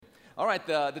All right,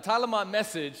 the title of my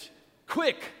message,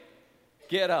 Quick,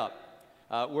 Get Up.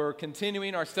 We're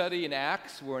continuing our study in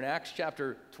Acts. We're in Acts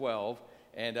chapter 12,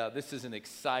 and this is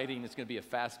it's going to be a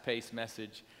fast-paced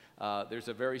message. There's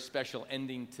a very special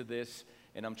ending to this,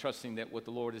 and I'm trusting that what the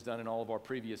Lord has done in all of our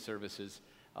previous services,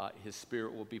 His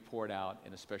Spirit will be poured out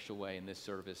in a special way in this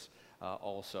service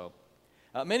also.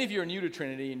 Many of you are new to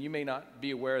Trinity, and you may not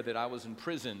be aware that I was in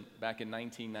prison back in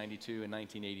 1992 and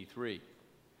 1983.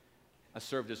 I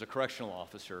served as a correctional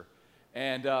officer,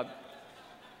 and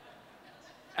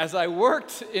as I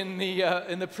worked in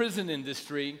the prison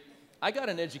industry, I got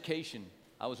an education.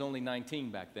 I was only 19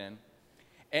 back then,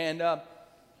 and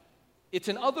it's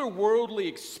an otherworldly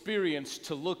experience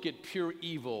to look at pure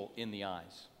evil in the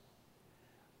eyes.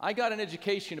 I got an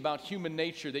education about human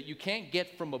nature that you can't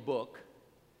get from a book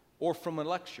or from a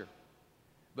lecture,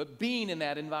 but being in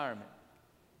that environment.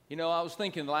 You know, I was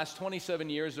thinking the last 27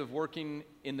 years of working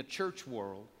in the church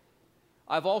world,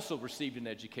 I've also received an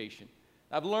education.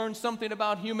 I've learned something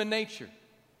about human nature,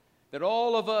 that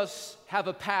all of us have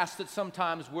a past that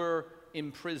sometimes we're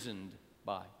imprisoned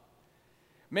by.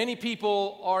 Many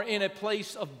people are in a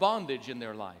place of bondage in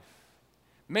their life.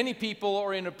 Many people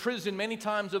are in a prison many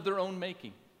times of their own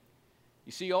making.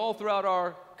 You see, all throughout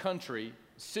our country,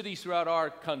 cities throughout our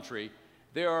country,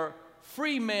 there are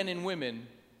free men and women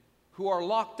who are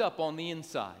locked up on the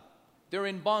inside. They're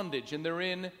in bondage and they're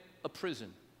in a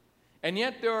prison. And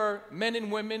yet there are men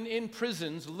and women in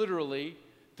prisons, literally,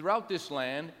 throughout this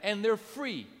land, and they're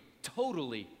free,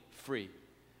 totally free,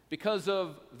 because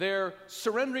of their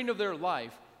surrendering of their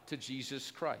life to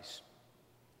Jesus Christ.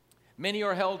 Many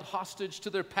are held hostage to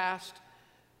their past.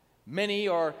 Many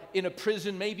are in a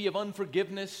prison maybe of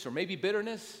unforgiveness or maybe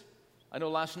bitterness. I know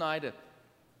last night an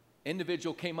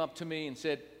individual came up to me and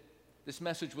said, "This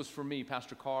message was for me,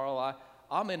 Pastor Carl.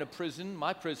 I'm in a prison.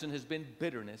 My prison has been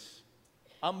bitterness.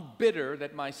 I'm bitter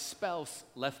that my spouse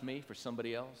left me for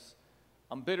somebody else.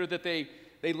 I'm bitter that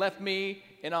they left me,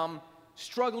 and I'm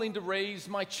struggling to raise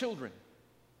my children."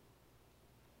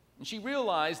 And she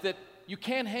realized that you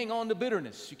can't hang on to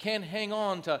bitterness. You can't hang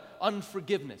on to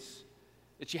unforgiveness.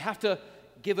 That you have to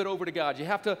give it over to God. You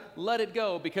have to let it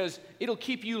go, because it'll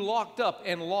keep you locked up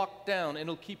and locked down, and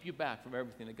it'll keep you back from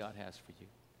everything that God has for you.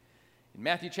 In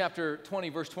Matthew chapter 20,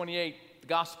 verse 28, the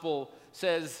gospel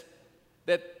says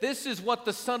that this is what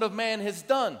the Son of Man has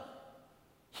done.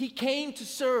 He came to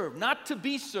serve, not to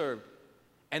be served,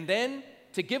 and then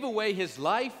to give away his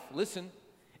life, listen,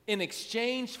 in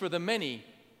exchange for the many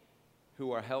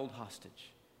who are held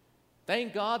hostage.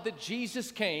 Thank God that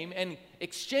Jesus came and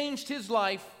exchanged his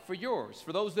life for yours,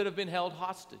 for those that have been held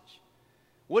hostage.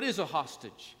 What is a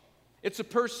hostage? It's a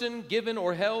person given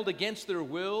or held against their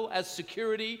will as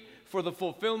security for the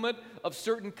fulfillment of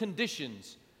certain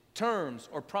conditions, terms,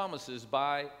 or promises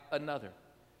by another.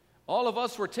 All of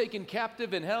us were taken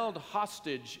captive and held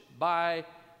hostage by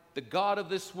the god of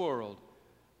this world,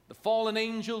 the fallen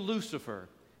angel Lucifer,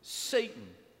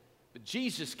 Satan. But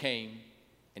Jesus came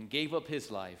and gave up his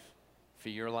life for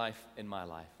your life and my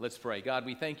life. Let's pray. God,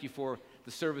 we thank you for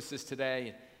the services today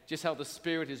and just how the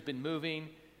Spirit has been moving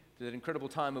through that incredible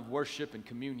time of worship and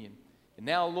communion. And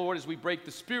now, Lord, as we break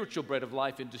the spiritual bread of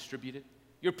life and distribute it,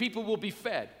 your people will be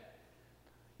fed.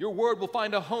 Your word will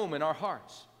find a home in our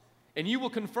hearts. And you will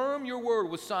confirm your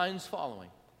word with signs following.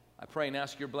 I pray and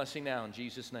ask your blessing now in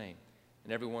Jesus' name.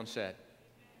 And everyone said,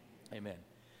 amen.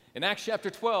 In Acts chapter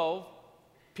 12,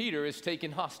 Peter is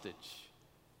taken hostage.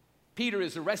 Peter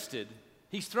is arrested.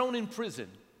 He's thrown in prison.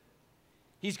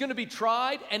 He's going to be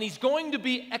tried, and he's going to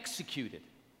be executed.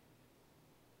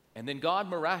 And then God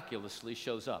miraculously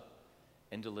shows up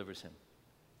and delivers him.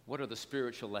 What are the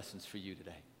spiritual lessons for you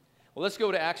today? Well, let's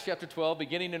go to Acts chapter 12,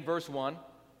 beginning in verse 1.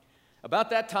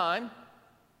 About that time,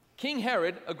 King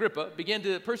Herod Agrippa began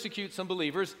to persecute some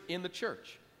believers in the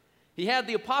church. He had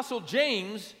the apostle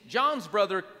James, John's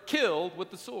brother, killed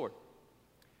with the sword.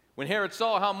 When Herod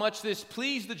saw how much this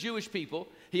pleased the Jewish people,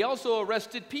 he also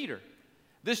arrested Peter.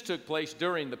 This took place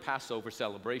during the Passover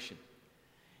celebration.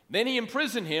 Then he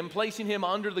imprisoned him, placing him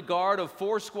under the guard of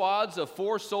 4 squads of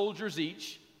 4 soldiers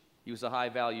each. He was a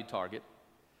high-value target.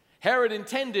 Herod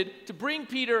intended to bring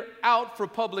Peter out for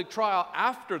public trial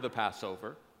after the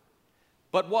Passover.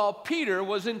 But while Peter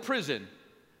was in prison,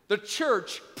 the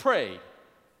church prayed.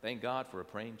 Thank God for a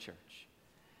praying church.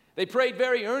 They prayed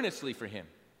very earnestly for him.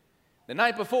 The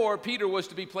night before Peter was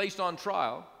to be placed on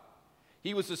trial,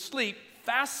 he was asleep,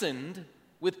 fastened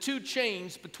with 2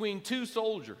 chains between 2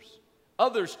 soldiers.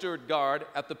 Others stood guard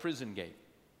at the prison gate.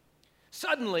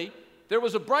 Suddenly, there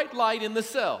was a bright light in the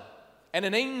cell, and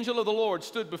an angel of the Lord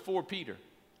stood before Peter.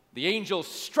 The angel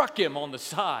struck him on the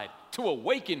side to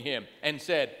awaken him and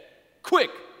said,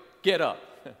 "Quick, get up.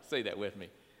 Say that with me.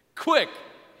 Quick,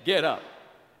 get up.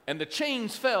 And the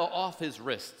chains fell off his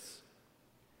wrists.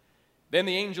 Then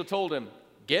the angel told him,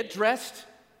 get dressed,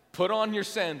 put on your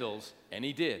sandals, and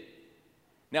he did.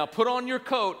 Now put on your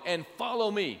coat and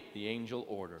follow me, the angel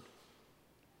ordered.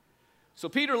 So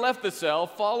Peter left the cell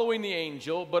following the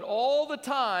angel, but all the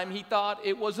time he thought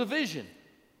it was a vision.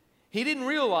 He didn't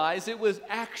realize it was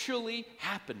actually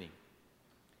happening.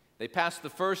 They passed the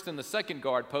first and the second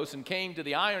guard posts and came to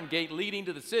the iron gate leading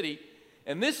to the city,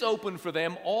 and this opened for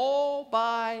them all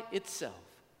by itself.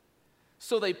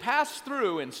 So they passed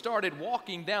through and started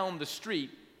walking down the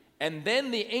street, and then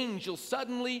the angel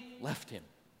suddenly left him.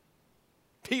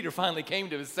 Peter finally came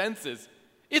to his senses.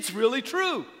 It's really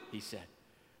true, he said.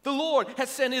 The Lord has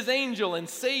sent his angel and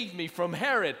saved me from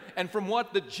Herod and from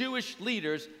what the Jewish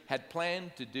leaders had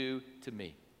planned to do to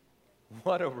me.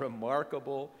 What a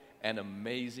remarkable and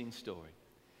amazing story.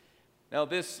 Now,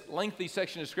 this lengthy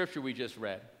section of scripture we just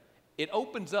read, it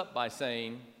opens up by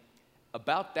saying,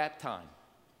 about that time.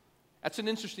 That's an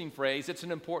interesting phrase. It's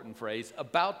an important phrase.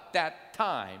 About that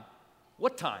time.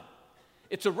 What time?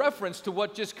 It's a reference to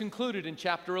what just concluded in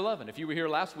chapter 11. If you were here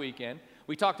last weekend,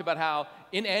 we talked about how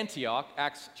in Antioch,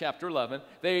 Acts chapter 11,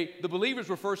 the believers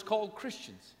were first called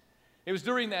Christians. It was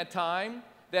during that time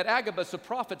that Agabus, a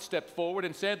prophet, stepped forward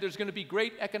and said there's going to be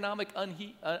great economic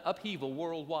upheaval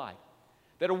worldwide,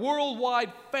 that a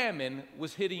worldwide famine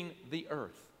was hitting the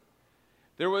earth.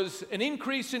 There was an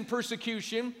increase in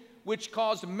persecution, which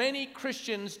caused many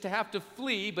Christians to have to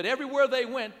flee, but everywhere they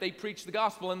went, they preached the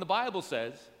gospel, and the Bible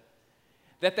says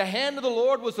that the hand of the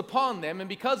Lord was upon them, and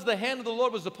because the hand of the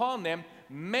Lord was upon them,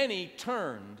 many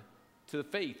turned to the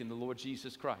faith in the Lord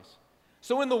Jesus Christ.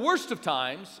 So in the worst of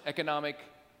times, economic,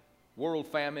 world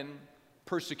famine,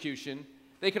 persecution,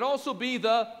 they could also be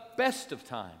the best of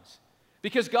times,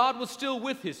 because God was still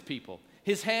with his people.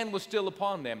 His hand was still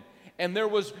upon them, and there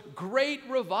was great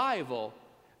revival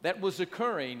that was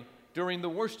occurring during the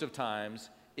worst of times.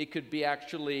 It could be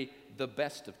actually the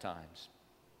best of times.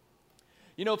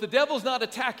 You know, if the devil's not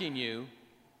attacking you,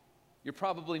 you're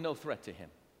probably no threat to him.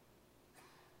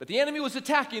 But the enemy was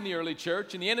attacking the early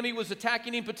church, and the enemy was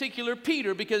attacking in particular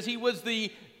Peter, because he was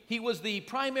the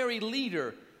primary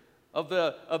leader of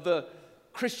the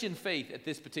Christian faith at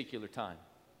this particular time.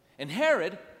 And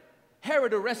Herod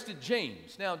arrested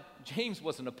James. Now, James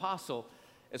was an apostle.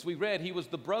 As we read, he was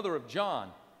the brother of John.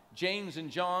 James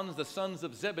and John, the sons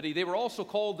of Zebedee, they were also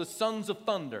called the Sons of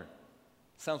Thunder.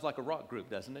 Sounds like a rock group,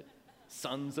 doesn't it?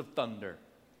 Sons of Thunder.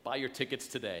 Buy your tickets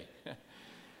today.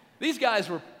 These guys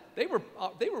were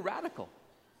radical.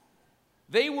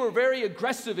 They were very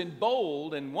aggressive and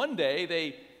bold, and one day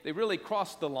they really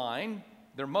crossed the line.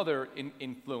 Their mother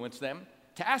influenced them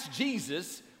to ask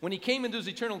Jesus, when he came into his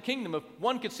eternal kingdom, if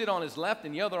one could sit on his left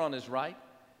and the other on his right.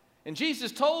 And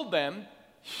Jesus told them,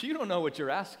 you don't know what you're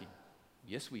asking.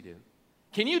 Yes, we do.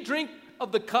 Can you drink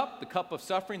of the cup of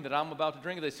suffering that I'm about to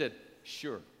drink? And they said,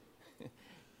 sure.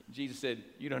 Jesus said,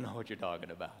 you don't know what you're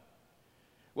talking about.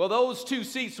 Well, those two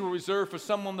seats were reserved for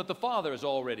someone that the Father has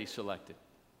already selected.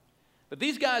 But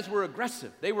these guys were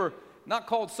aggressive. They were not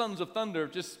called Sons of Thunder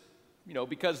just,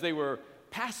 because they were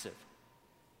passive.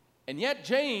 And yet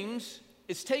James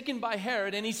is taken by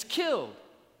Herod and he's killed.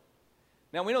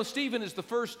 Now, we know Stephen is the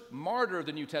first martyr of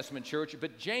the New Testament church,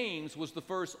 but James was the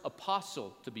first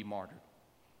apostle to be martyred.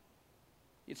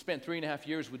 He had spent 3.5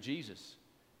 years with Jesus.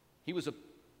 He was a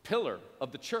pillar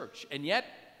of the church, and yet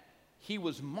he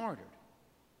was martyred.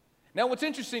 Now, what's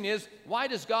interesting is, why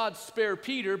does God spare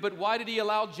Peter, but why did he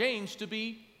allow James to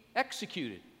be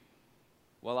executed?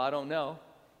 Well, I don't know.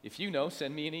 If you know,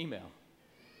 send me an email.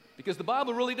 Because the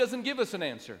Bible really doesn't give us an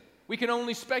answer. We can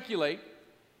only speculate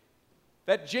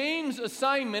that James'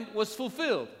 assignment was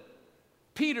fulfilled.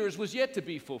 Peter's was yet to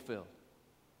be fulfilled.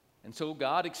 And so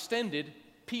God extended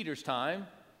Peter's time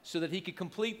so that he could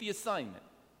complete the assignment.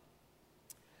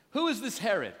 Who is this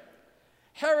Herod?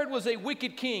 Herod was a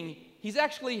wicked king. He's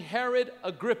actually Herod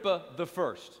Agrippa the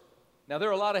First. Now, there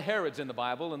are a lot of Herods in the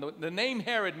Bible, and the name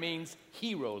Herod means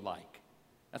hero-like.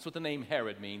 That's what the name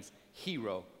Herod means,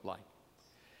 hero-like.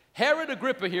 Herod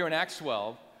Agrippa here in Acts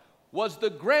 12 was the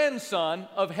grandson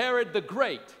of Herod the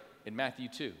Great in Matthew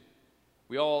 2.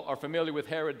 We all are familiar with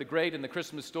Herod the Great in the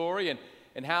Christmas story,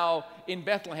 and how in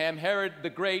Bethlehem, Herod the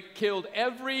Great killed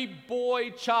every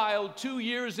boy child 2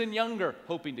 years and younger,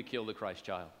 hoping to kill the Christ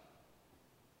child.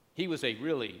 He was a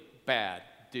really bad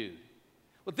dude.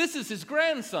 Well, this is his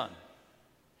grandson,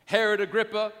 Herod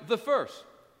Agrippa the First.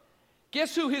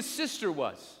 Guess who his sister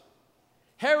was?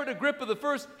 Herod Agrippa the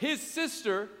First, his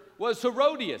sister was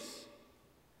Herodias.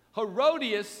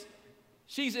 Herodias,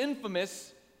 she's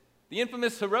infamous the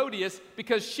infamous Herodias,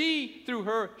 because she, through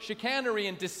her chicanery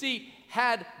and deceit,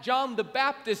 had John the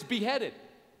Baptist beheaded.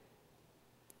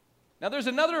 Now there's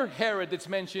another Herod that's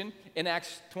mentioned in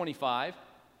Acts 25,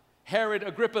 Herod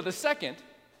Agrippa II,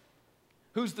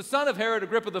 who's the son of Herod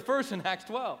Agrippa I in Acts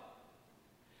 12.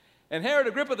 And Herod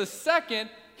Agrippa II,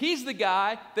 he's the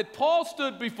guy that Paul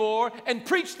stood before and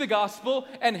preached the gospel,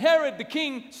 and Herod the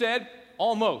king said,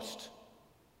 almost,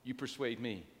 you persuade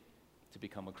me to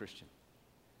become a Christian.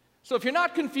 So if you're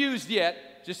not confused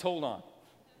yet, just hold on.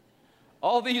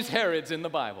 All these Herods in the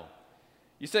Bible.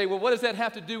 You say, well, what does that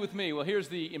have to do with me? Well, here's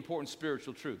the important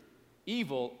spiritual truth.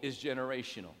 Evil is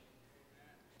generational.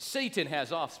 Satan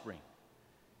has offspring.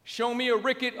 Show me a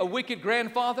wicked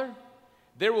grandfather,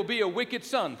 there will be a wicked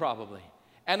son probably,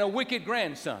 and a wicked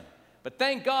grandson. But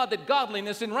thank God that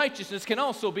godliness and righteousness can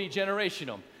also be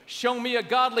generational. Show me a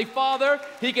godly father,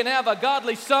 he can have a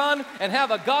godly son and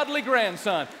have a godly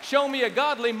grandson. Show me a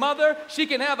godly mother, she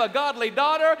can have a godly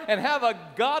daughter and have a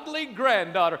godly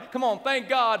granddaughter. Come on, thank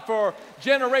God for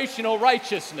generational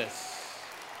righteousness.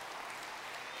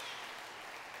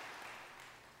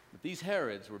 But these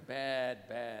Herods were bad,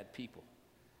 bad people.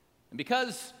 And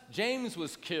because James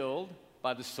was killed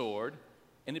by the sword,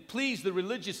 and it pleased the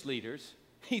religious leaders,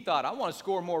 he thought, I want to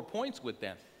score more points with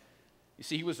them. You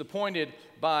see, he was appointed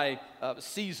by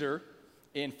Caesar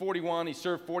in 41. He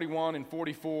served 41 and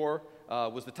 44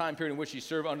 was the time period in which he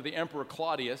served under the Emperor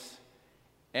Claudius.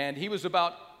 And he was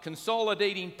about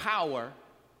consolidating power.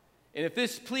 And if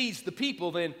this pleased the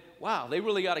people, then, wow, they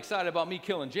really got excited about me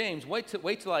killing James. Wait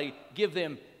till I give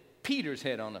them Peter's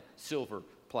head on a silver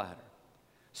platter.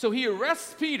 So he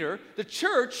arrests Peter. The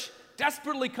church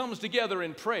desperately comes together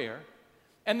in prayer.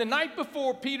 And the night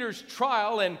before Peter's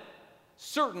trial and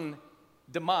certain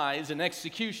demise and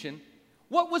execution,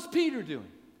 what was Peter doing?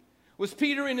 Was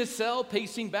Peter in his cell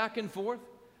pacing back and forth?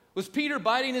 Was Peter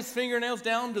biting his fingernails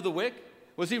down to the wick?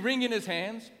 Was he wringing his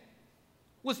hands?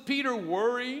 Was Peter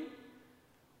worried?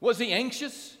 Was he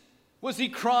anxious? Was he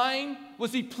crying?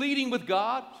 Was he pleading with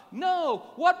God? No.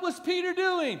 What was Peter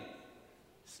doing?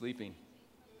 Sleeping.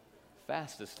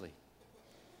 Fast asleep.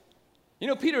 You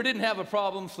know, Peter didn't have a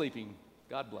problem sleeping.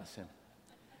 God bless him.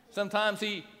 Sometimes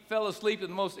he fell asleep at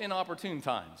the most inopportune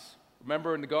times.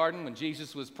 Remember in the garden when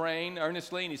Jesus was praying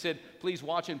earnestly and he said, please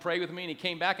watch and pray with me. And he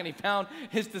came back and he found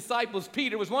his disciples,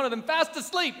 Peter was one of them, fast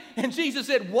asleep. And Jesus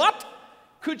said, what?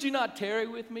 Could you not tarry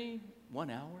with me 1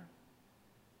 hour?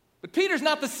 But Peter's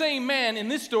not the same man in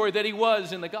this story that he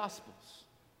was in the Gospels.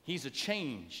 He's a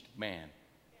changed man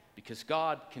because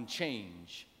God can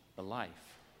change a life.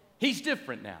 He's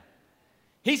different now.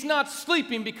 He's not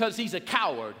sleeping because he's a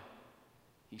coward.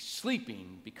 He's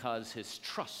sleeping because his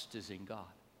trust is in God.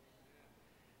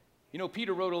 You know,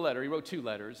 Peter wrote a letter. He wrote 2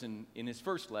 letters. And in his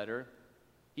first letter,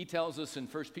 he tells us in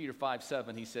 1 Peter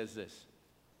 5:7, he says this,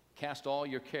 cast all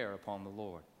your care upon the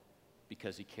Lord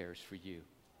because he cares for you.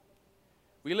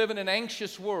 We live in an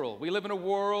anxious world. We live in a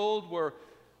world where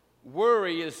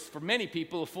worry is, for many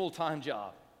people, a full-time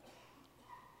job.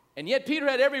 And yet Peter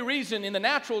had every reason in the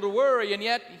natural to worry, and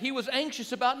yet he was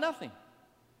anxious about nothing.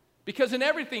 Because in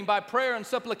everything, by prayer and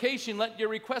supplication, let your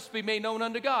requests be made known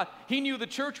unto God. He knew the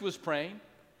church was praying.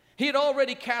 He had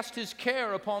already cast his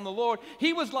care upon the Lord.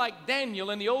 He was like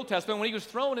Daniel in the Old Testament when he was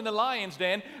thrown in the lion's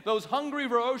den. Those hungry,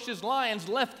 ferocious lions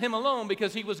left him alone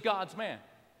because he was God's man.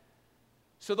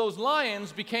 So those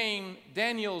lions became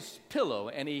Daniel's pillow,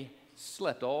 and he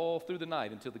slept all through the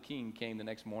night until the king came the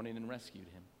next morning and rescued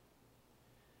him.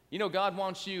 You know, God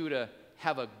wants you to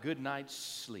have a good night's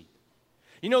sleep.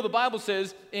 You know, the Bible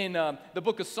says in the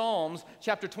book of Psalms,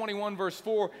 chapter 21, verse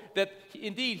 4, that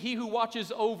indeed he who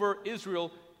watches over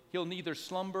Israel, he'll neither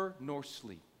slumber nor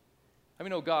sleep. I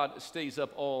mean, God stays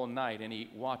up all night and he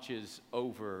watches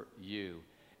over you.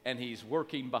 And he's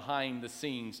working behind the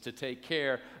scenes to take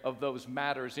care of those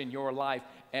matters in your life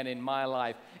and in my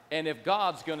life. And if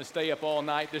God's going to stay up all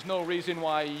night, there's no reason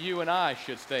why you and I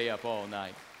should stay up all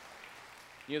night.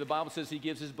 You know, the Bible says he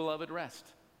gives his beloved rest.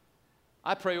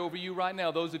 I pray over you right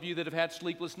now, those of you that have had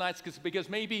sleepless nights, because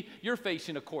maybe you're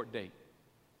facing a court date.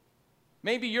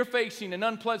 Maybe you're facing an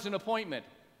unpleasant appointment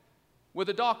with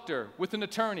a doctor, with an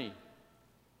attorney,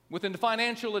 with a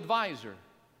financial advisor.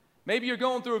 Maybe you're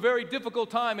going through a very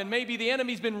difficult time, and maybe the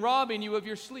enemy's been robbing you of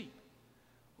your sleep.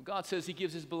 Well, God says he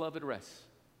gives his beloved rest.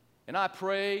 And I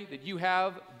pray that you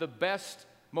have the best,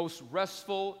 most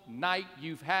restful night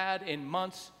you've had in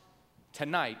months.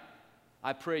 Tonight,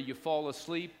 I pray you fall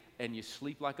asleep and you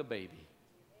sleep like a baby.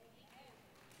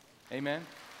 Amen.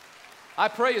 I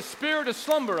pray a spirit of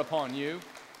slumber upon you.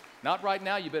 Not right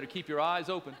now, you better keep your eyes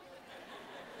open.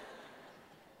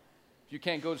 If you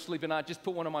can't go to sleep at night, just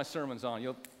put one of my sermons on.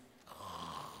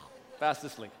 fast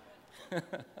asleep.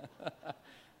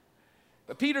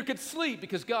 But Peter could sleep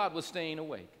because God was staying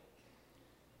awake.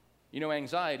 You know,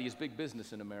 anxiety is big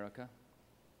business in America.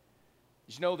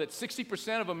 Did you know that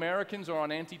 60% of Americans are on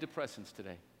antidepressants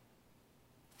today?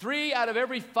 3 out of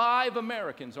every 5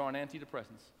 Americans are on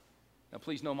antidepressants. Now,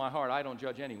 please know my heart, I don't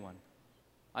judge anyone.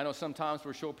 I know sometimes for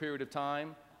a short period of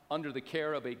time, under the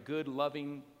care of a good,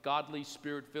 loving, godly,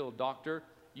 spirit-filled doctor,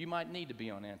 you might need to be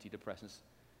on antidepressants.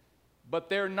 But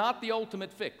they're not the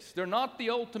ultimate fix. They're not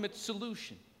the ultimate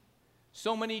solution.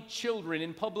 So many children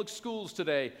in public schools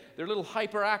today, they're a little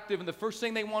hyperactive, and the first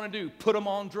thing they want to do, put them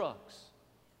on drugs.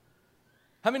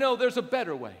 How many know there's a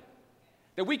better way?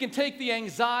 That we can take the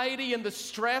anxiety and the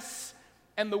stress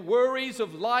and the worries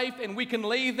of life, and we can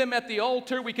lay them at the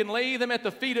altar, we can lay them at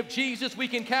the feet of Jesus, we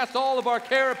can cast all of our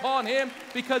care upon Him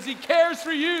because He cares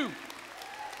for you.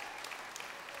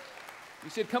 He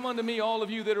said, come unto me, all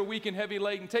of you that are weak and heavy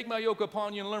laden, take my yoke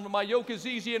upon you and learn, for my yoke is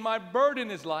easy and my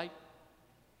burden is light.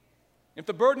 If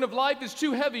the burden of life is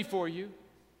too heavy for you,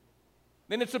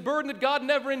 then it's a burden that God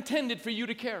never intended for you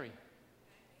to carry.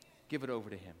 Give it over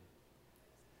to Him.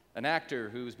 An actor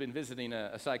who's been visiting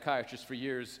a psychiatrist for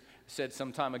years said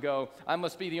some time ago, I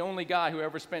must be the only guy who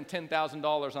ever spent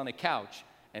 $10,000 on a couch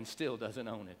and still doesn't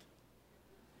own it.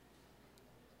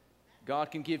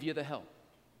 God can give you the help.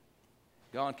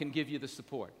 God can give you the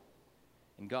support.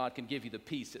 And God can give you the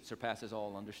peace that surpasses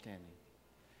all understanding.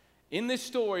 In this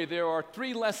story, there are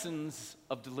 3 lessons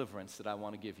of deliverance that I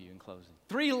want to give you in closing.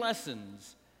 3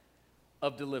 lessons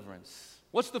of deliverance.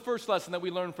 What's the first lesson that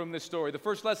we learn from this story? The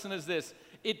first lesson is this: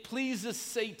 it pleases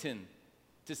Satan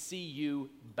to see you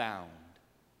bound.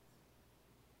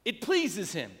 It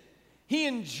pleases him. He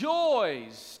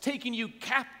enjoys taking you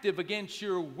captive against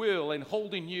your will and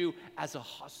holding you as a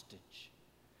hostage.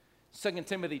 2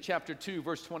 Timothy chapter 2,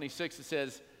 verse 26, it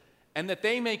says, and that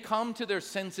they may come to their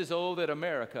senses, oh, that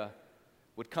America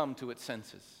would come to its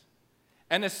senses,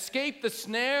 and escape the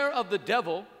snare of the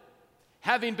devil,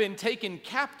 having been taken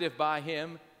captive by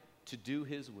him to do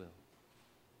his will.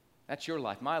 That's your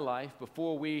life, my life.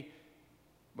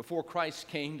 Before Christ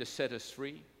came to set us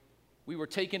free, we were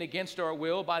taken against our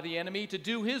will by the enemy to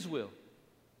do his will.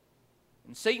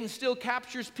 And Satan still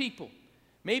captures people.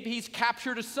 Maybe he's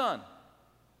captured a son.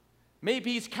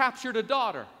 Maybe he's captured a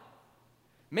daughter.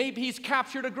 Maybe he's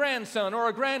captured a grandson or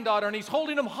a granddaughter, and he's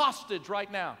holding them hostage right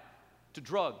now to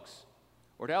drugs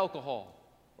or to alcohol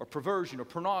or perversion or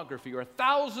pornography or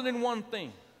 1,001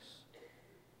 things.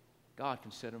 God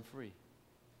can set them free.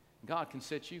 God can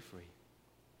set you free.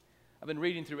 I've been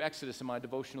reading through Exodus in my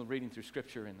devotional reading through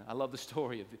Scripture, and I love the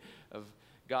story of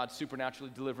God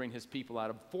supernaturally delivering His people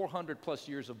out of 400 plus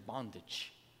years of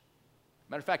bondage.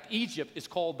 Matter of fact, Egypt is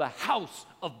called the house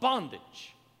of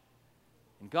bondage.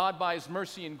 And God, by His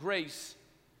mercy and grace,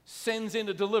 sends in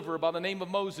a deliverer by the name of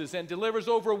Moses and delivers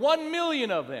over 1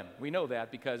 million of them. We know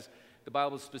that because the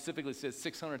Bible specifically says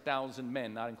 600,000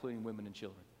 men, not including women and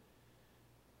children.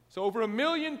 So over 1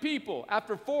 million people,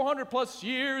 after 400 plus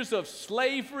years of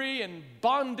slavery and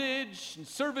bondage and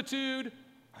servitude,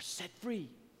 are set free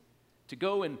to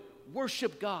go and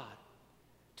worship God,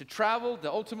 to travel,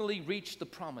 to ultimately reach the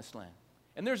promised land.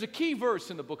 And there's a key verse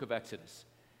in the book of Exodus.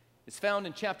 It's found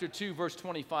in chapter 2, verse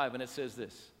 25, and it says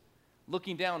this: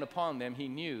 looking down upon them, He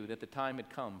knew that the time had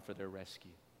come for their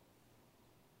rescue.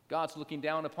 God's looking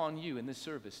down upon you in this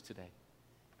service today.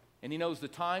 And He knows the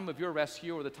time of your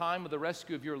rescue, or the time of the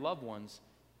rescue of your loved ones,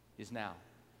 is now.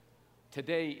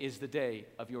 Today is the day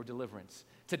of your deliverance.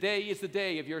 Today is the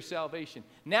day of your salvation.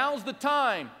 Now's the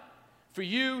time for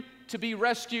you to be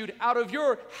rescued out of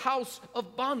your house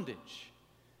of bondage.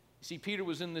 You see, Peter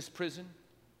was in this prison,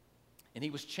 and he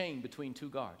was chained between 2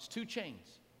 guards, 2 chains.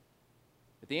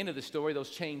 At the end of the story, those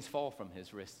chains fall from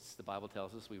his wrists. The Bible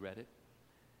tells us, we read it.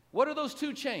 What are those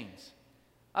 2 chains?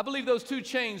 I believe those 2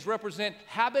 chains represent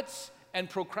habits and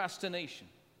procrastination.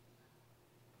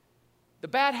 The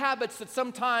bad habits that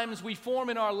sometimes we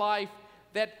form in our life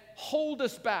that hold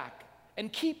us back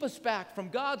and keep us back from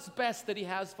God's best that He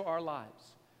has for our lives.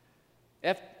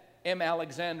 F.M.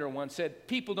 Alexander once said,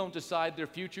 people don't decide their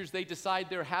futures, they decide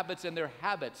their habits, and their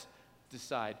habits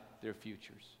decide their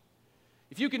futures.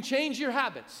 If you can change your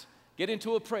habits, get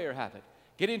into a prayer habit,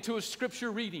 get into a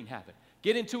scripture reading habit,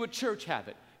 get into a church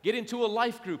habit, get into a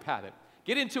life group habit,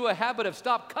 get into a habit of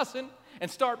stop cussing and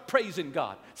start praising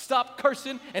God. Stop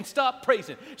cursing and stop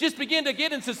praising. Just begin to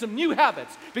get into some new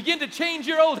habits. Begin to change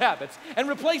your old habits and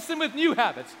replace them with new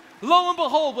habits. Lo and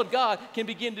behold, what God can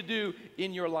begin to do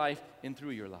in your life and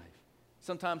through your life.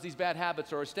 Sometimes these bad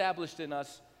habits are established in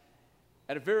us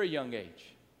at a very young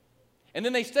age. And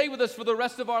then they stay with us for the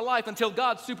rest of our life until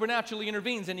God supernaturally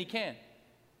intervenes, and He can.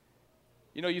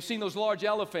 You know, you've seen those large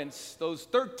elephants, those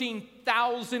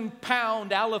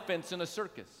 13,000-pound elephants in a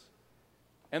circus.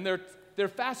 And they're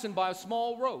fastened by a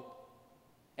small rope.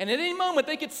 And at any moment,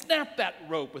 they could snap that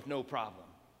rope with no problem.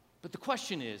 But the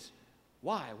question is,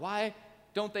 why? Why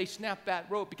don't they snap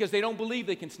that rope? Because they don't believe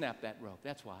they can snap that rope.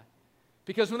 That's why.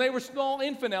 Because when they were small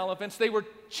infant elephants, they were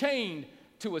chained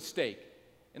to a stake.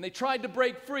 And they tried to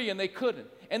break free, and they couldn't.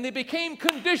 And they became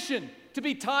conditioned to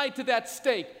be tied to that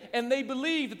stake. And they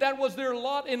believed that that was their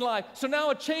lot in life. So now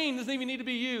a chain doesn't even need to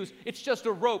be used. It's just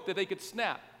a rope that they could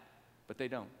snap. But they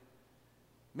don't.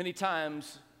 Many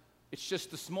times, it's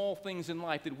just the small things in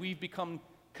life that we've become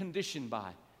conditioned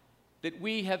by, that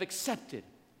we have accepted,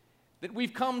 that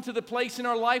we've come to the place in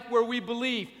our life where we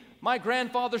believe, my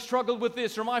grandfather struggled with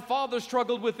this, or my father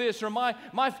struggled with this, or my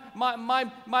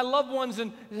loved ones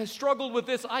has struggled with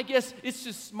this. I guess it's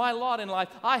just my lot in life.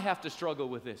 I have to struggle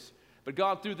with this. But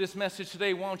God, through this message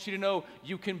today, wants you to know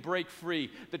you can break free.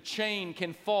 The chain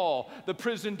can fall. The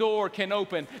prison door can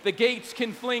open. The gates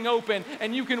can fling open.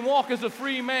 And you can walk as a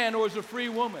free man or as a free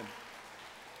woman.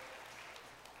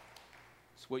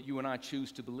 It's what you and I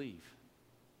choose to believe.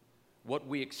 What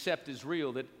we accept is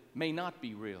real that may not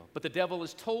be real. But the devil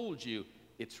has told you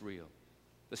it's real.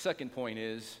 The second point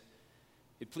is,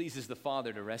 it pleases the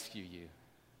Father to rescue you.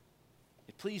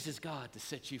 It pleases God to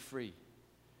set you free.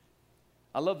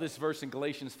 I love this verse in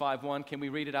Galatians 5:1. Can we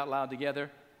read it out loud together?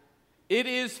 It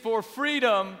is for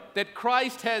freedom that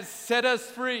Christ has set us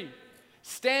free.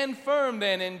 Stand firm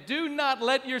then, and do not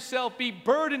let yourself be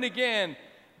burdened again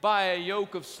by a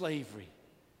yoke of slavery.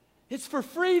 It's for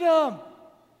freedom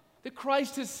that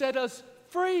Christ has set us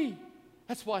free.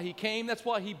 That's why he came. That's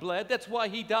why he bled. That's why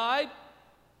he died,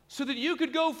 so that you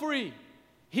could go free.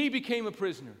 He became a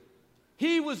prisoner.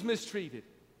 He was mistreated.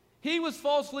 He was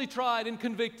falsely tried and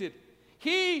convicted.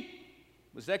 He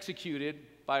was executed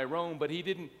by Rome, but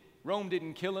Rome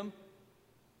didn't kill him.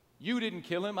 You didn't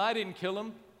kill him. I didn't kill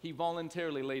him. He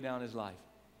voluntarily laid down his life.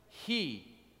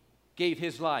 He gave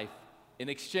his life in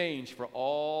exchange for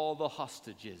all the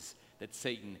hostages that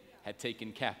Satan had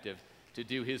taken captive to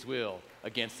do his will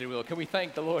against their will. Can we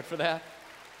thank the Lord for that?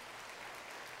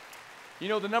 You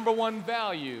know, the number one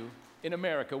value in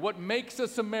America, what makes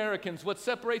us Americans, what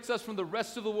separates us from the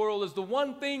rest of the world, is the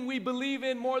one thing we believe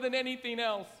in more than anything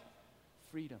else: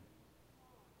 freedom.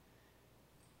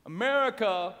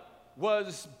 America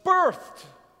was birthed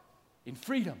in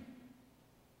freedom.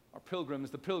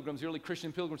 The early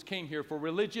Christian pilgrims came here for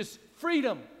religious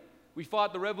freedom. We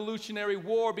fought the Revolutionary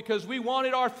War because we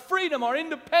wanted our freedom, our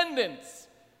independence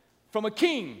from a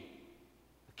king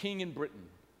in Britain.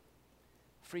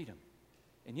 Freedom.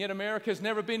 And yet America has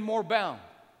never been more bound,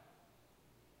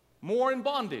 more in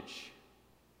bondage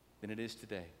than it is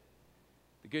today.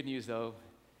 The good news, though,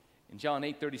 in John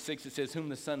 8:36, it says, whom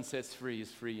the Son sets free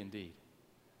is free indeed.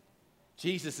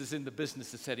 Jesus is in the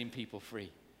business of setting people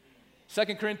free.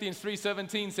 2 Corinthians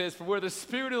 3:17 says, for where the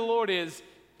Spirit of the Lord is,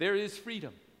 there is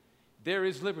freedom. There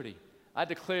is liberty. I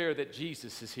declare that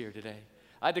Jesus is here today.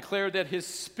 I declare that his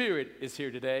Spirit is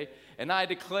here today. And I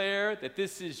declare that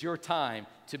this is your time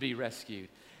to be rescued.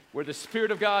 Where the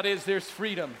Spirit of God is, there's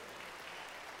freedom.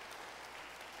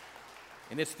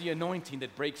 And it's the anointing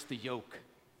that breaks the yoke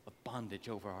of bondage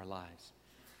over our lives.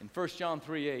 In 1 John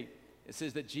 3:8, it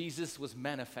says that Jesus was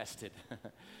manifested.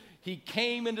 He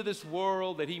came into this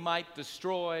world that he might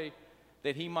destroy,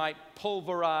 that he might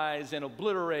pulverize and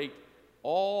obliterate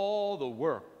all the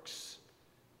works,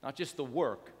 not just the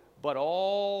work, but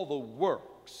all the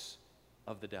works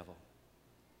of the devil.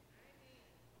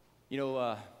 You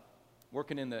know,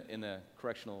 working in the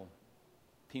correctional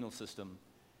penal system,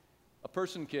 a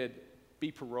person could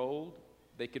be paroled,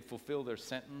 they could fulfill their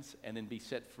sentence and then be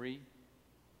set free.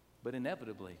 But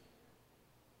inevitably,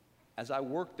 as I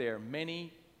worked there,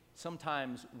 many,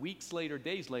 sometimes weeks later,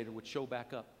 days later, would show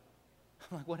back up.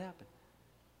 I'm like, what happened?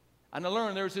 And I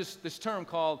learned there's this term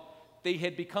called, they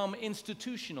had become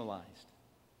institutionalized.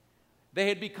 They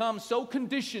had become so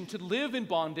conditioned to live in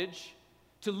bondage,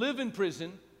 to live in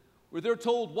prison, where they're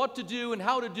told what to do and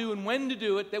how to do and when to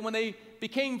do it, that when they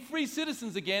became free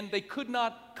citizens again, they could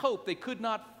not cope, they could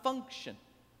not function.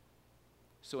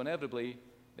 So inevitably,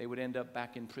 they would end up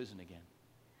back in prison again.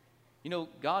 You know,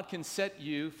 God can set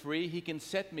you free, he can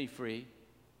set me free,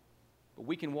 but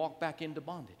we can walk back into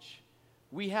bondage.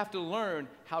 We have to learn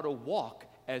how to walk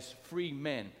as free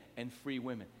men and free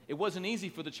women. It wasn't easy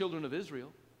for the children of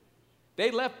Israel.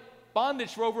 They left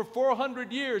bondage for over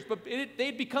 400 years, but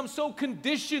they'd become so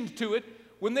conditioned to it.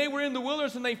 When they were in the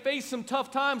wilderness and they faced some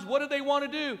tough times, what did they want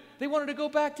to do? They wanted to go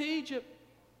back to Egypt.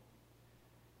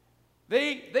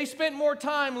 They spent more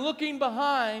time looking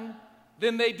behind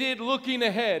than they did looking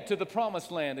ahead to the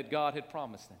promised land that God had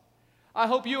promised them. I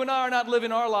hope you and I are not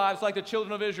living our lives like the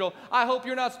children of Israel. I hope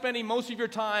you're not spending most of your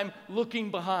time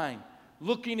looking behind,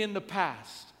 looking in the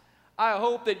past. I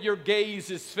hope that your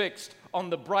gaze is fixed on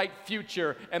the bright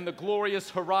future and the glorious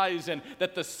horizon,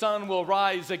 that the sun will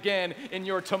rise again in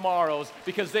your tomorrows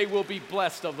because they will be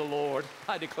blessed of the Lord.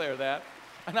 I declare that,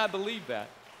 and I believe that.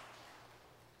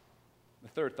 The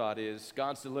third thought is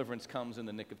God's deliverance comes in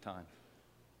the nick of time.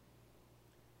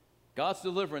 God's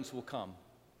deliverance will come.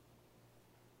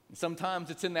 And sometimes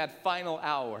it's in that final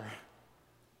hour,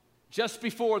 just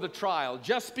before the trial,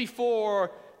 just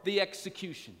before the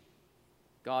execution.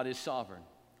 God is sovereign.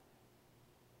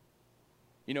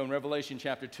 You know, in Revelation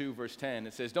chapter 2, verse 10,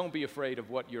 it says, don't be afraid of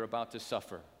what you're about to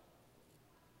suffer.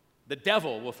 The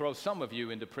devil will throw some of you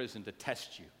into prison to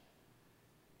test you.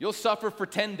 You'll suffer for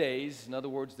 10 days. In other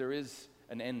words, there is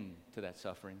an end to that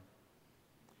suffering.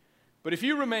 But if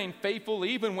you remain faithful,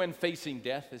 even when facing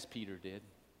death, as Peter did,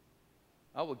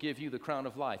 I will give you the crown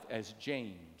of life, as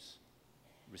James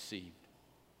received.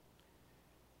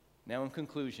 Now, in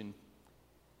conclusion,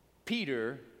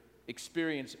 Peter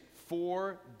experienced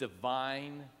 4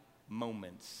 divine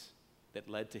moments that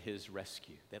led to his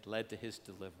rescue, that led to his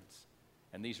deliverance.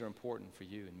 And these are important for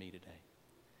you and me today.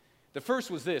 The first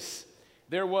was this.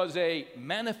 There was a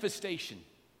manifestation.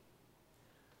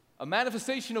 A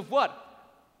manifestation of what?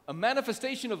 A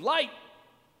manifestation of light.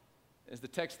 As the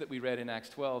text that we read in Acts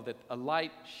 12, that a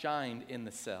light shined in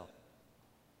the cell.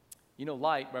 You know,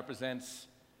 light represents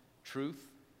truth,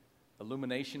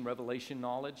 illumination, revelation,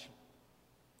 knowledge.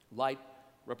 Light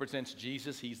represents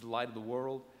Jesus. He's the light of the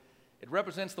world. It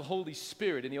represents the Holy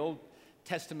Spirit. In the Old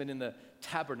Testament, in the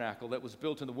tabernacle that was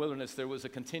built in the wilderness, there was a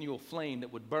continual flame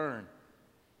that would burn.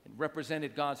 It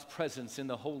represented God's presence in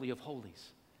the Holy of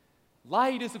Holies.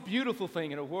 Light is a beautiful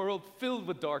thing in a world filled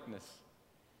with darkness.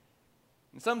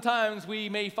 And sometimes we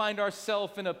may find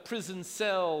ourselves in a prison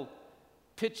cell,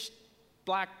 pitch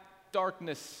black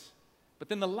darkness, but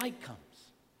then the light comes.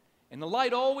 And the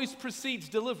light always precedes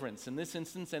deliverance in this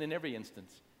instance and in every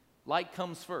instance. Light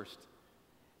comes first.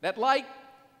 That light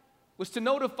was to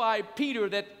notify Peter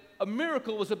that a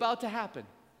miracle was about to happen.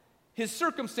 His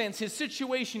circumstance, his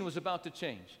situation was about to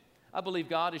change. I believe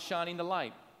God is shining the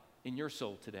light in your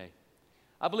soul today.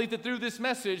 I believe that through this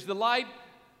message, the light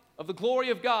of the glory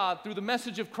of God, through the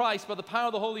message of Christ, by the power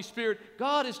of the Holy Spirit,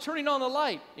 God is turning on the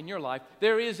light in your life.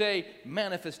 There is a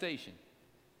manifestation.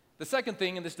 The second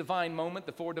thing in this divine moment,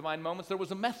 the 4 divine moments, there was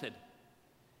a method.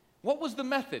 What was the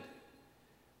method?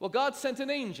 Well, God sent an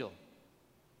angel.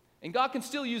 And God can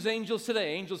still use angels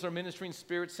today. Angels are ministering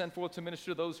spirits sent forth to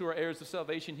minister to those who are heirs of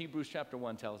salvation, Hebrews chapter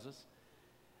 1 tells us.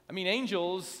 I mean,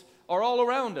 angels are all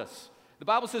around us. The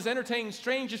Bible says, entertain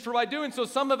strangers, for by doing so,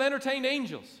 some have entertained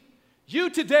angels. You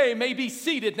today may be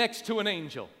seated next to an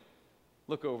angel.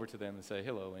 Look over to them and say,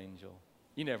 hello, angel.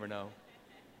 You never know.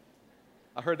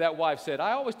 I heard that wife said,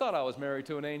 I always thought I was married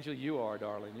to an angel. You are,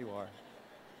 darling, you are.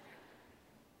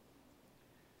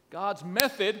 God's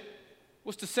method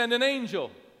was to send an angel.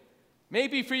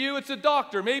 Maybe for you it's a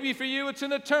doctor. Maybe for you it's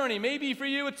an attorney. Maybe for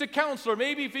you it's a counselor.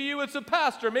 Maybe for you it's a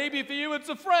pastor. Maybe for you it's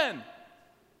a friend.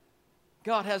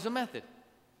 God has a method.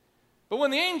 But when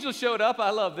the angel showed up,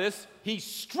 I love this, he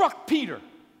struck Peter.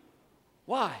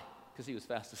 Why? Because he was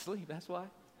fast asleep, that's why.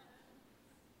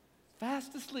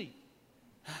 Fast asleep.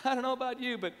 I don't know about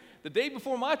you, but the day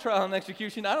before my trial and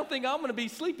execution, I don't think I'm going to be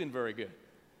sleeping very good.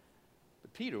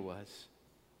 But Peter was.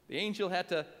 The angel had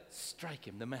to strike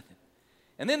him, the method.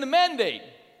 And then the mandate.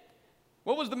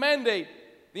 What was the mandate?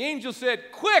 The angel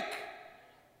said, quick,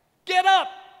 get up,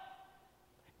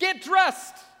 get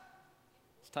dressed.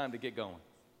 It's time to get going.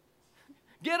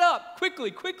 Get up,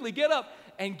 quickly, get up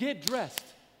and get dressed.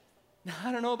 Now,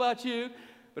 I don't know about you,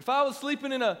 but if I was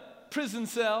sleeping in a prison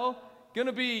cell, going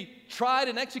to be tried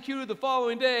and executed the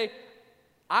following day,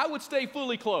 I would stay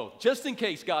fully clothed, just in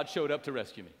case God showed up to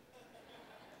rescue me.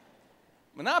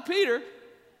 But not Peter.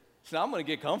 So I'm going to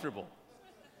get comfortable.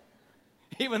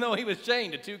 Even though he was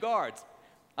chained to 2 guards.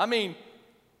 I mean,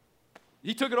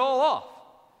 he took it all off.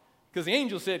 Because the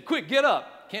angel said, quick, get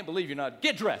up. Can't believe you're not.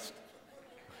 Get dressed.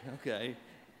 Okay.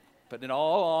 Putting it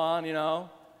all on, you know.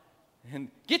 And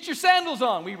get your sandals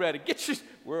on. We read it.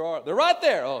 Where are they're right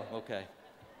there. Oh, okay.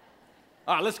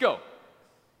 All right, let's go.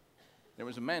 There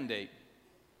was a mandate,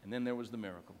 and then there was the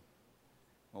miracle.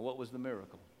 Well, what was the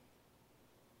miracle?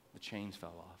 The chains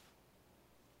fell off.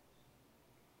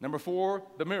 Number 4,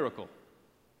 the miracle.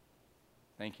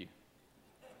 Thank you.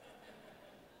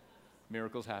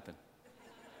 Miracles happen.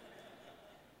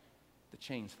 The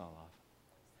chains fell off.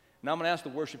 Now I'm going to ask the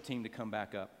worship team to come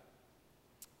back up.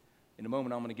 In a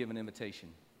moment, I'm going to give an invitation.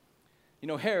 You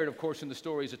know, Herod, of course, in the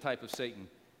story is a type of Satan.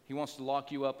 He wants to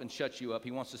lock you up and shut you up.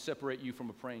 He wants to separate you from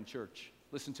a praying church.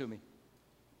 Listen to me.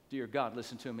 Dear God,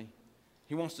 listen to me.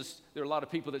 There are a lot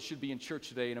of people that should be in church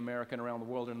today in America and around the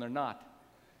world, and they're not.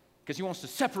 Because he wants to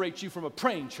separate you from a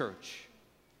praying church.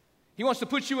 He wants to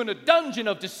put you in a dungeon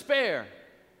of despair.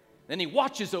 Then he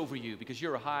watches over you because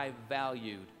you're a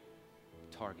high-valued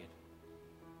target.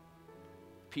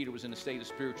 Peter was in a state of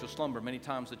spiritual slumber. Many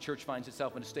times the church finds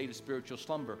itself in a state of spiritual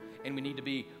slumber, and we need to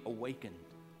be awakened.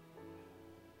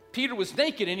 Peter was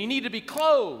naked, and he needed to be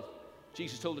clothed.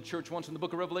 Jesus told the church once in the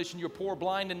book of Revelation, you're poor,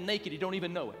 blind, and naked. You don't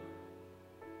even know it.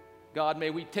 God, may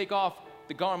we take off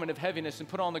the garment of heaviness and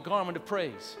put on the garment of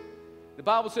praise. The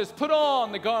Bible says, put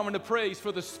on the garment of praise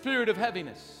for the spirit of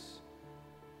heaviness.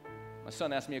 My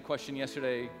son asked me a question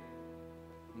yesterday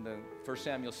in the 1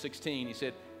 Samuel 16. He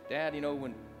said, Dad, you know,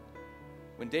 when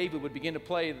David would begin to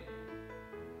play,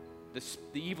 the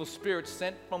evil spirits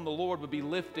sent from the Lord would be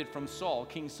lifted from Saul,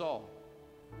 King Saul.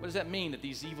 What does that mean, that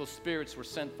these evil spirits were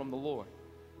sent from the Lord?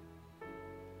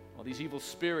 Well, these evil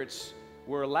spirits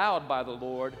were allowed by the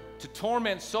Lord to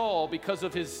torment Saul because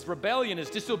of his rebellion, his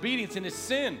disobedience, and his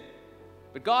sin.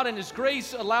 But God in his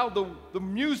grace allowed the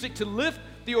music to lift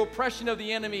the oppression of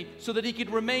the enemy so that he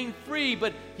could remain free,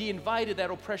 but he invited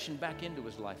that oppression back into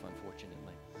his life, unfortunately.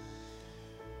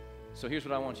 So here's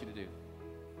what I want you to do.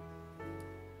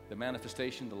 The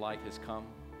manifestation, the light has come.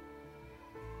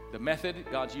 The method,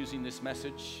 God's using this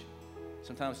message.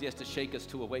 Sometimes he has to shake us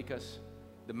to awake us.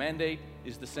 The mandate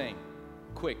is the same.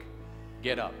 Quick,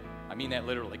 get up. I mean that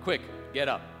literally. Quick, get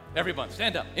up. Everyone,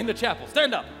 stand up. In the chapel,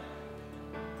 stand up.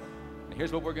 And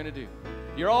here's what we're going to do.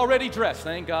 You're already dressed.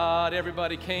 Thank God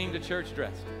everybody came to church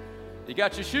dressed. You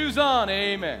got your shoes on.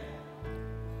 Amen.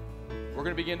 We're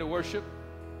going to begin to worship.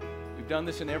 We've done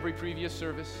this in every previous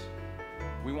service.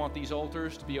 We want these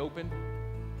altars to be open.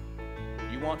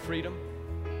 You want freedom.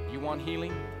 You want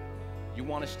healing. You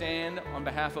want to stand on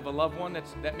behalf of a loved one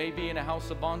that may be in a house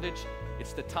of bondage.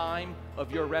 It's the time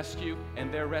of your rescue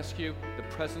and their rescue. The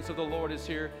presence of the Lord is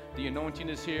here. The anointing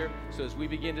is here. So as we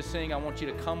begin to sing, I want you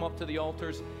to come up to the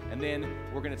altars, and then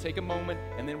we're going to take a moment,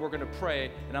 and then we're going to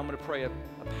pray, and I'm going to pray a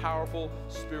powerful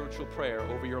spiritual prayer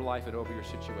over your life and over your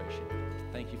situation.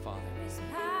 Thank you, Father.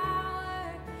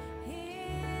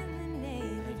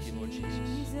 Thank you, Lord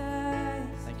Jesus.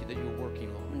 Thank you that you're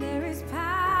working, Lord. There is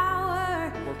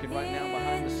power working right now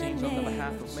behind the scenes on the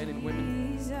behalf of men and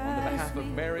women, on the behalf of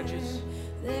marriages,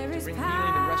 to bring healing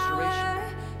and restoration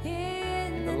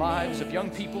in the lives of young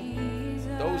people,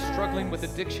 those struggling with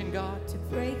addiction, God,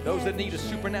 those that need a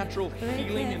supernatural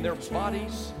healing in their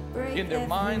bodies, in their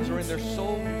minds, or in their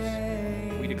souls.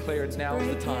 We declare it's now is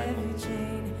the time, Lord.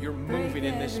 You're moving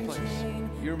in this place.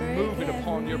 You're moving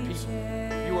upon your people.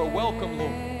 You are welcome,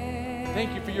 Lord.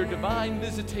 Thank you for your divine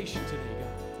visitation today,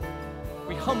 God.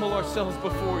 We humble ourselves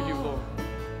before you, Lord.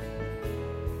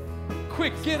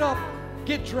 Quick, get up,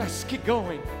 get dressed, get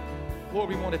going. Lord,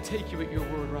 we want to take you at your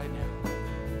word right now.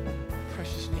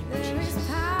 Precious name of Jesus.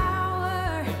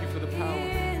 Thank you for the power.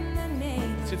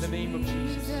 It's in the name of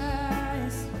Jesus.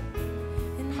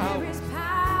 Power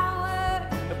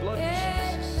in the blood of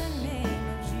Jesus.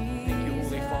 Thank you,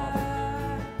 Holy Father.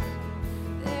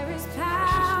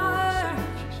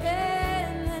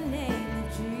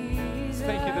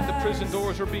 Thank you that the prison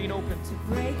doors are being opened.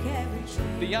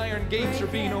 The iron gates are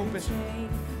being opened.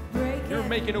 You're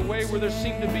making a way where there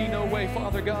seemed to be no way,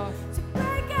 Father God.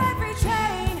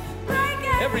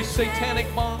 Every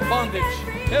satanic bondage,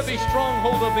 every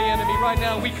stronghold of the enemy right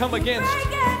now, we come against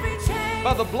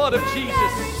by the blood of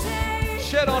Jesus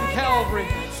shed on Calvary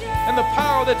and the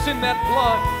power that's in that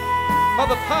blood, by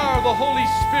the power of the Holy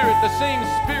Spirit, the same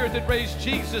Spirit that raised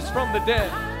Jesus from the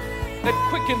dead, that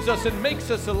quickens us and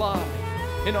makes us alive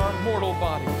in our mortal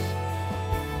bodies.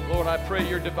 Lord, I pray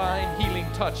your divine healing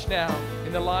touch now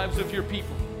in the lives of your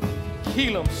people.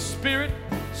 Heal them, spirit,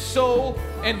 soul,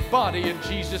 and body in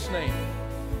Jesus' name.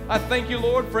 I thank you,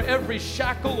 Lord, for every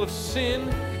shackle of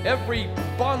sin, every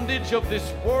bondage of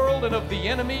this world and of the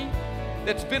enemy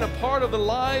that's been a part of the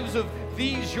lives of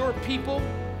these, your people,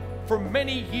 for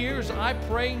many years. I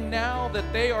pray now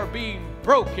that they are being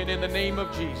broken in the name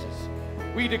of Jesus.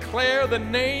 We declare the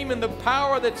name and the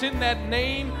power that's in that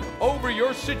name over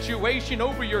your situation,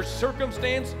 over your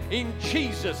circumstance, in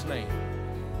Jesus' name.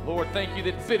 Lord, thank you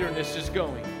that bitterness is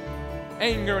going.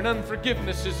 Anger and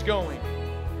unforgiveness is going.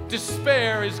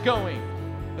 Despair is going.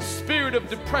 The spirit of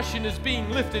depression is being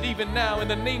lifted even now in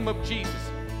the name of Jesus.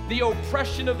 The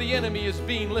oppression of the enemy is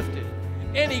being lifted.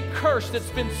 Any curse that's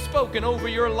been spoken over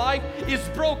your life is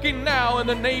broken now in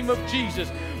the name of Jesus.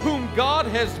 Whom God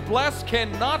has blessed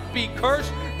cannot be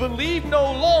cursed. Believe no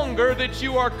longer that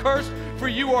you are cursed, For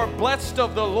you are blessed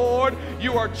of the Lord,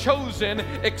 you are chosen,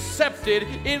 accepted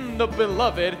in the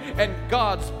beloved, and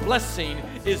God's blessing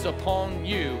is upon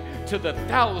you to the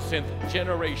 1,000th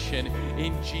generation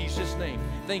in Jesus' name.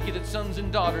 Thank you that sons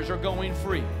and daughters are going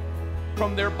free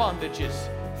from their bondages.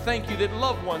 Thank you that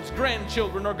loved ones,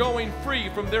 grandchildren are going free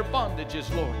from their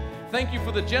bondages, Lord. Thank you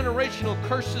for the generational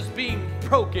curses being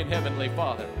broken, Heavenly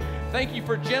Father. Thank you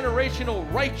for generational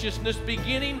righteousness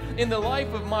beginning in the life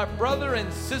of my brother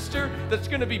and sister that's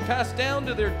going to be passed down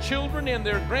to their children and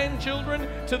their grandchildren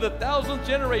to the 1,000th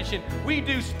generation. We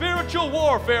do spiritual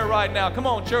warfare right now. Come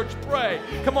on, church, pray.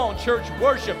 Come on, church,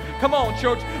 worship. Come on,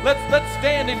 church, let's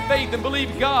stand in faith and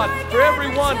believe God for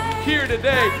everyone here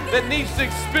today that needs to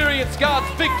experience God's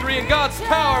victory and God's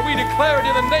power. We declare it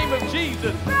in the name of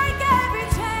Jesus.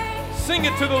 Sing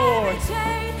it to the Lord.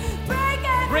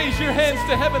 Raise your hands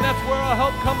to heaven. That's where our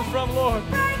help comes from, Lord.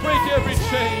 Break every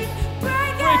chain.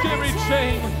 Break every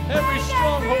chain. Every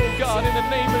stronghold, God, in the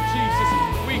name of Jesus.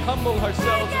 We humble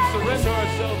ourselves and surrender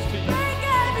ourselves to you.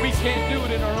 We can't do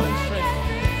it in our own strength.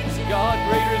 God,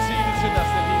 greater is He that's in us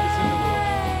than He that's in the world.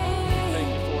 Thank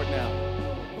you for it now.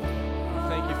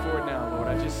 Thank you for it now, Lord.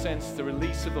 I just sense the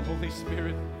release of the Holy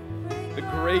Spirit, the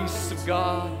grace of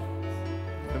God,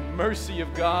 the mercy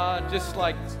of God, just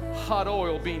like hot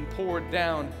oil being poured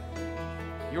down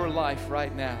your life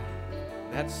right now.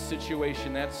 That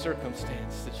situation, that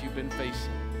circumstance that you've been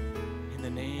facing. In the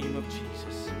name of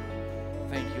Jesus.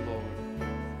 Thank you, Lord.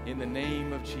 In the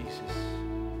name of Jesus.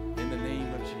 In the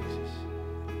name of Jesus.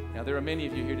 Now, there are many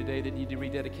of you here today that need to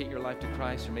rededicate your life to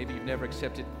Christ, or maybe you've never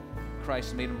accepted Christ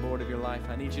and made Him Lord of your life.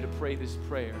 I need you to pray this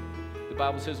prayer. The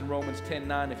Bible says in Romans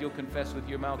 10:9, if you'll confess with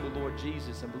your mouth the Lord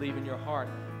Jesus and believe in your heart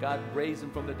God raised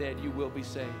Him from the dead, you will be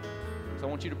saved. So I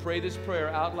want you to pray this prayer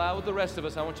out loud with the rest of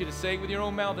us. I want you to say it with your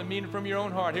own mouth and mean it from your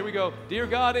own heart. Here we go. Dear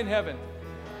God in heaven,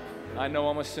 I know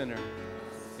I'm a sinner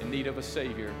in need of a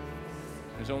Savior.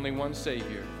 There's only one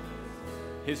Savior.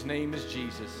 His name is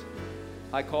Jesus.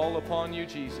 I call upon you,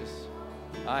 Jesus.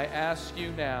 I ask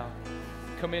you now,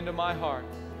 come into my heart,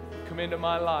 come into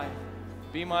my life,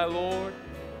 be my Lord,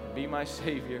 be my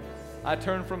Savior. I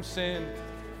turn from sin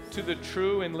to the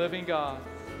true and living God.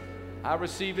 I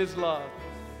receive His love,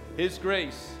 His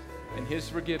grace, and His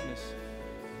forgiveness.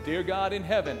 Dear God in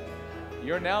heaven,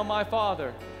 you're now my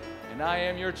Father, and I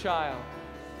am your child.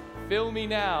 Fill me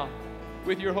now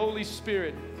with your Holy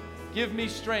Spirit. Give me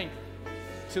strength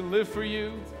to live for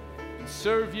you and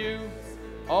serve you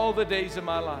all the days of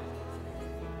my life.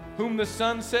 Whom the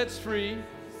Son sets free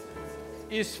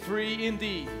is free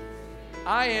indeed.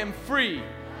 I am free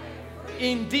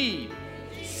indeed,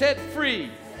 set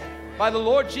free by the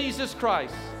Lord Jesus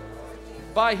Christ,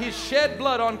 by His shed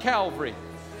blood on Calvary,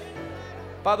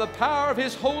 by the power of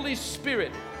His Holy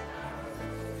Spirit.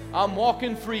 I'm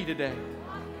walking free today.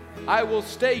 I will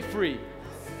stay free,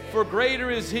 for greater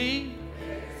is He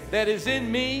that is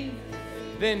in me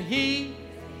than he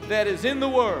that is in the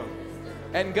world.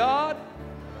 And God,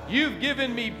 you've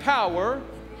given me power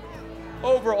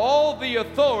over all the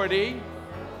authority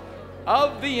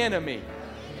of the enemy,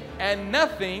 and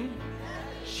nothing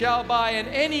shall by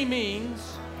any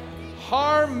means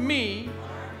harm me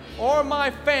or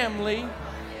my family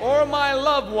or my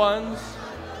loved ones,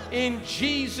 in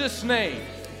Jesus' name.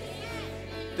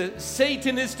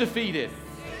 Satan is defeated.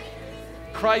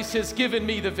 Christ has given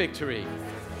me the victory.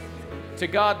 To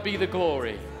God be the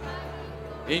glory.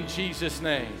 In Jesus'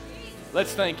 name.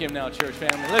 Let's thank Him now, church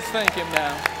family. Let's thank Him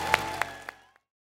now.